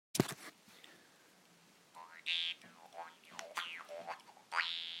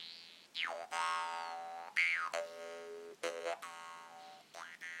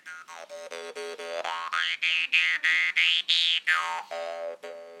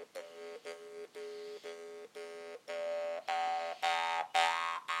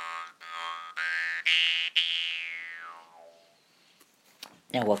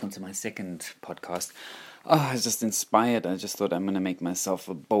Yeah, welcome to my second podcast. I was just inspired. I just thought I'm going to make myself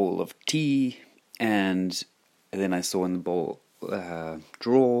a bowl of tea. And then I saw in the bowl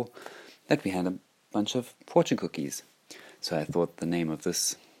drawer that we had a bunch of fortune cookies. So I thought the name of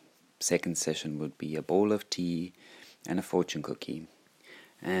this second session would be a bowl of tea and a fortune cookie.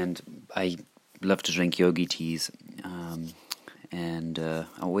 And I love to drink yogi teas. And I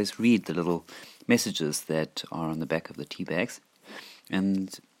always read the little messages that are on the back of the tea bags.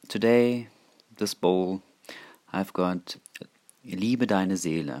 And today, this bowl, I've got Liebe deine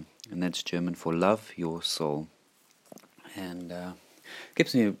Seele, and that's German for love your soul. And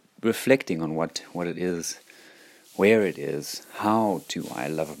keeps me reflecting on what it is, where it is, how do I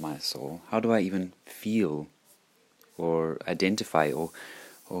love my soul, how do I even feel or identify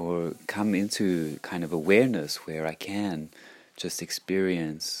or come into kind of awareness where I can just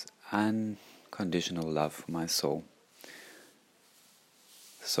experience unconditional love for my soul.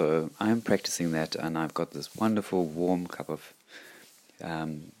 So I'm practicing that, and I've got this wonderful warm cup of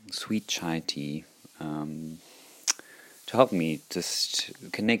sweet chai tea to help me just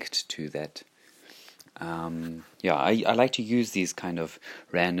connect to that. I like to use these kind of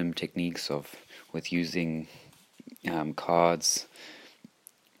random techniques with using cards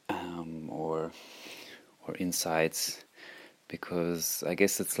or insights, because I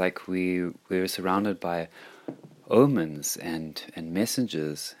guess it's like we're surrounded by omens and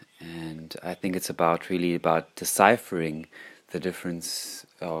messages, and I think it's really about deciphering the difference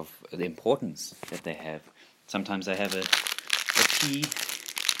of the importance that they have. Sometimes I have a tea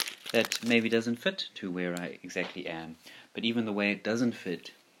that maybe doesn't fit to where I exactly am, but even the way it doesn't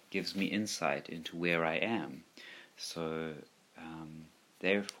fit gives me insight into where I am. So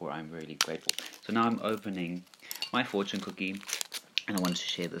therefore I'm really grateful. So now I'm opening my fortune cookie, and I wanted to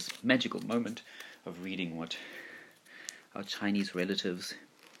share this magical moment of reading what our Chinese relatives.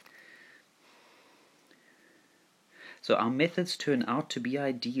 So our methods turn out to be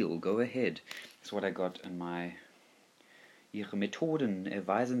ideal. Go ahead. That's what I got in my Ihre Methoden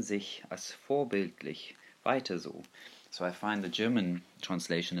erweisen sich als vorbildlich. Weiter so. So I find the German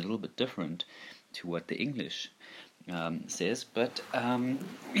translation a little bit different to what the English says. But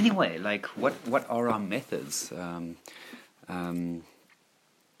anyway, like what are our methods?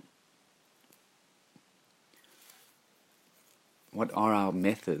 What are our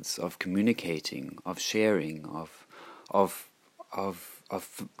methods of communicating, of sharing, of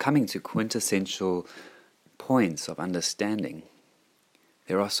coming to quintessential points of understanding?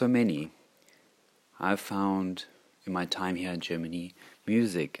 There are so many. I've found in my time here in Germany,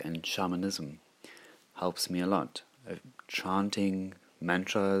 music and shamanism helps me a lot. Chanting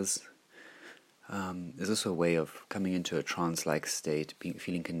mantras is also a way of coming into a trance-like state,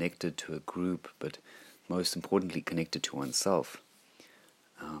 feeling connected to a group, but most importantly connected to oneself.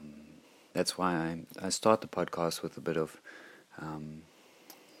 That's why I start the podcast with a bit of, I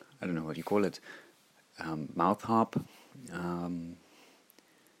don't know what you call it, mouth harp,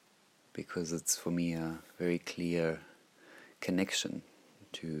 because it's for me a very clear connection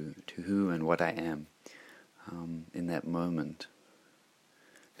to who and what I am in that moment,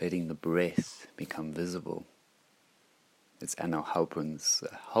 letting the breath become visible. It's Anna Halprin's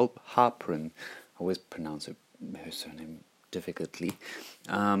Halprin. I always pronounce her surname difficultly.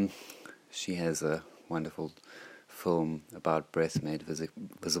 She has a wonderful film about breath made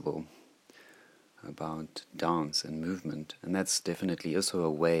visible, about dance and movement, and that's definitely also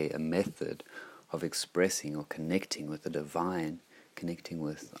a method of expressing or connecting with the divine, connecting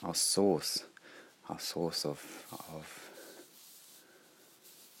with our source of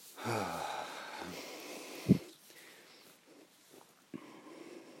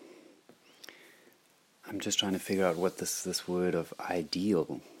I'm just trying to figure out what this word of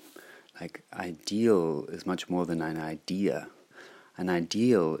ideal, like ideal is much more than an idea. An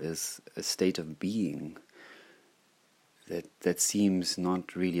ideal is a state of being that seems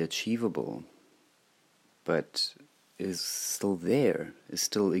not really achievable, but is still there, it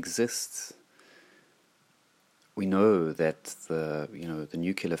still exists. We know that the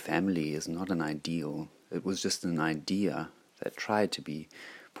nuclear family is not an ideal. It was just an idea that tried to be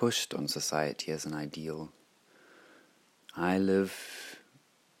pushed on society as an ideal. I live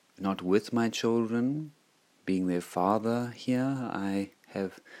not with my children, being their father here. I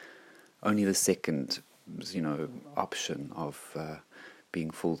have only the second, option of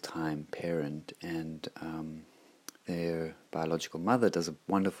being full-time parent, and their biological mother does a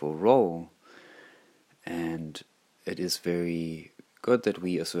wonderful role, and it is very good that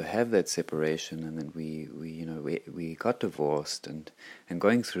we also have that separation, and then we got divorced, and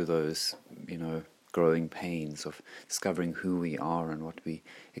going through those growing pains of discovering who we are and what we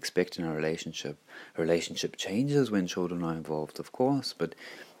expect in a relationship. A relationship changes when children are involved, of course, but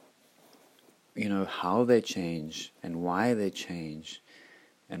how they change and why they change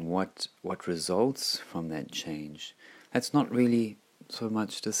and what results from that change, that's not really so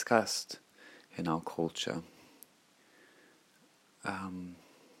much discussed in our culture.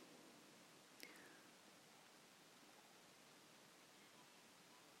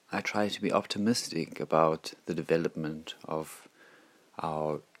 I try to be optimistic about the development of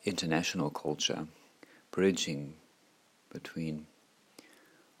our international culture, bridging between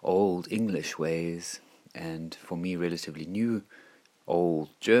old English ways and, for me, relatively new old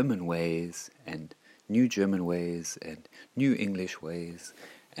German ways and new German ways and new English ways.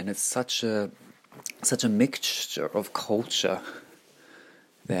 And it's such a mixture of culture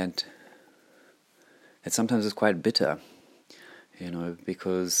that sometimes is quite bitter,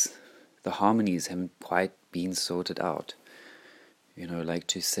 because the harmonies haven't quite been sorted out. Like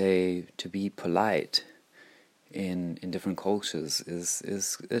to be polite in different cultures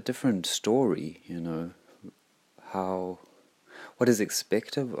is a different story, what is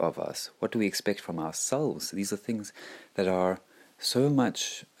expected of us? What do we expect from ourselves? These are things that are so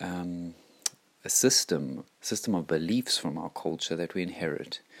much a system of beliefs from our culture that we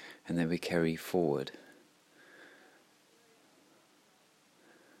inherit and that we carry forward.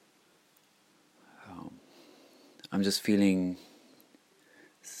 I'm just feeling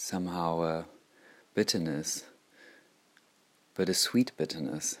somehow a bitterness, but a sweet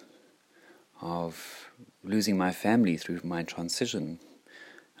bitterness of losing my family through my transition,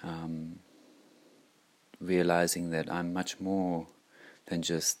 realizing that I'm much more than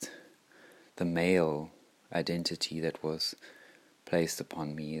just the male identity that was placed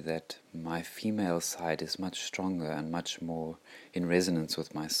upon me, that my female side is much stronger and much more in resonance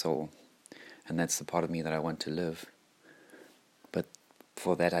with my soul. And that's the part of me that I want to live. But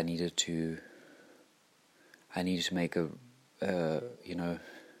for that I needed to make a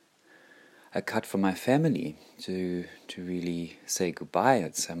cut for my family to really say goodbye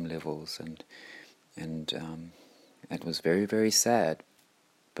at some levels, and it was very, very sad.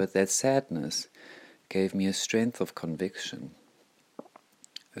 But that sadness gave me a strength of conviction,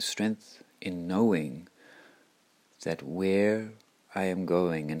 a strength in knowing that where I am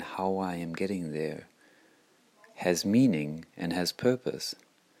going and how I am getting there has meaning and has purpose.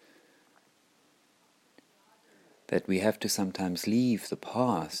 That we have to sometimes leave the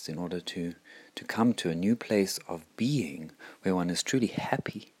past in order to come to a new place of being where one is truly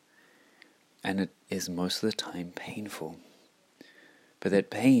happy. And it is most of the time painful. But that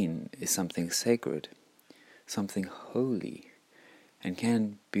pain is something sacred, something holy, and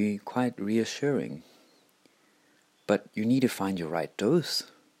can be quite reassuring. But you need to find your right dose.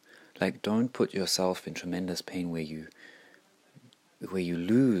 Like, don't put yourself in tremendous pain where you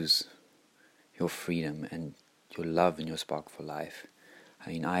lose your freedom and your love and your spark for life. I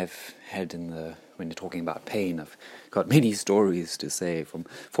mean, I've had when you're talking about pain, I've got many stories to say, from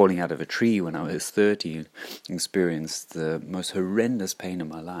falling out of a tree when I was 30 and experienced the most horrendous pain in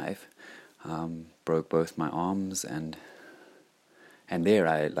my life. Broke both my arms, and there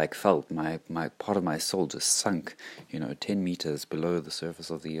I felt my part of my soul just sunk, 10 meters below the surface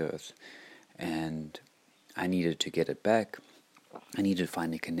of the earth. And I needed to get it back. I needed to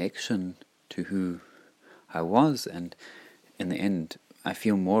find a connection to who I was, and in the end, I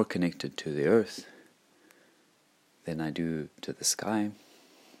feel more connected to the earth than I do to the sky.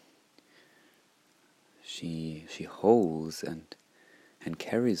 She holds and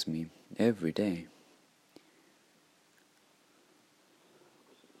carries me every day.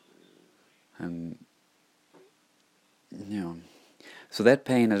 So that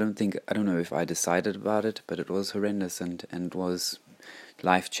pain, I don't know if I decided about it, but it was horrendous and it was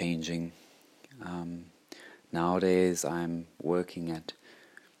life-changing. Nowadays I'm working at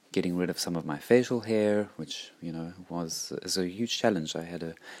getting rid of some of my facial hair, which, is a huge challenge. I had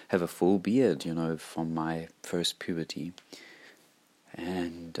to have a full beard, from my first puberty.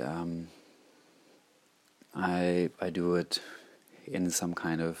 And I do it in some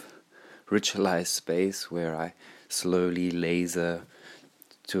kind of ritualized space where I slowly laser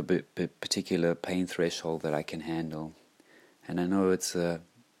to a particular pain threshold that I can handle. And I know it's a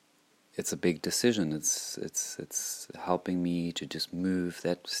big decision. It's helping me to just move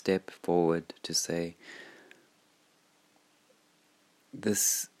that step forward to say,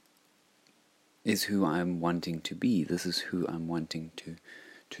 this is who I'm wanting to be. This is who I'm wanting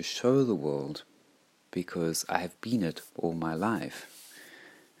to show the world, because I have been it all my life.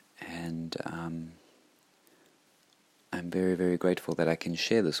 And I'm very, very grateful that I can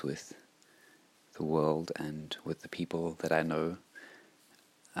share this with the world and with the people that I know.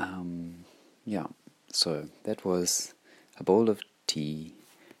 Yeah, so that was a bowl of tea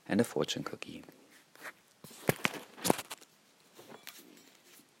and a fortune cookie.